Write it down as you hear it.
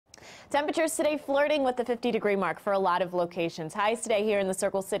Temperatures today flirting with the 50-degree mark for a lot of locations. Highs today here in the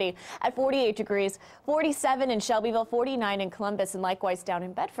Circle City at 48 degrees, 47 in Shelbyville, 49 in Columbus, and likewise down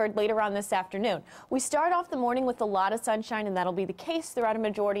in Bedford later on this afternoon. We start off the morning with a lot of sunshine, and that'll be the case throughout a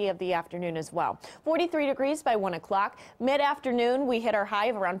majority of the afternoon as well. 43 degrees by 1 o'clock. Mid-afternoon, we hit our high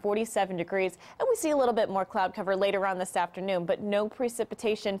of around 47 degrees, and we see a little bit more cloud cover later on this afternoon, but no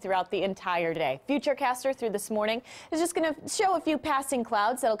precipitation throughout the entire day. Futurecaster through this morning is just going to show a few passing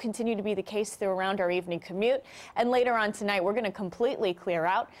clouds that'll continue to be the case through around our evening commute. And later on tonight, we're going to completely clear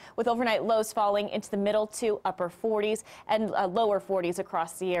out with overnight lows falling into the middle to upper 40s and lower 40s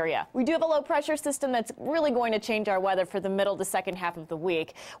across the area. We do have a low pressure system that's really going to change our weather for the middle to second half of the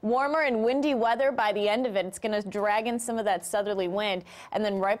week. Warmer and windy weather by the end of it. It's going to drag in some of that southerly wind. And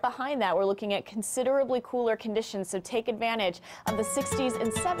then right behind that, we're looking at considerably cooler conditions. So take advantage of the 60s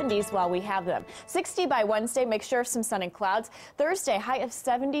and 70s while we have them. 60 by Wednesday, make sure of some sun and clouds. Thursday, high of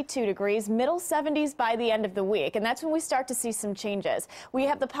 72 degrees, middle 70s by the end of the week. And that's when we start to see some changes. We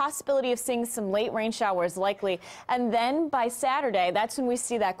have the possibility of seeing some late rain showers likely. And then by Saturday, that's when we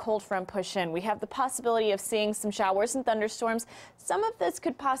see that cold front push in. We have the possibility of seeing some showers and thunderstorms. Some of this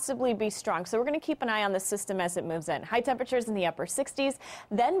could possibly be strong. So we're going to keep an eye on the system as it moves in. High temperatures in the upper 60s.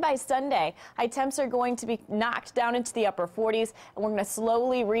 Then by Sunday, high temps are going to be knocked down into the upper 40s. And we're going to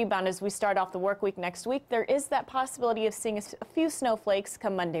slowly rebound as we start off the work week next week. There is that possibility of seeing a few snowflakes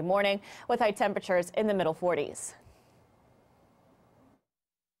come Monday morning with high temperatures in the middle 40s.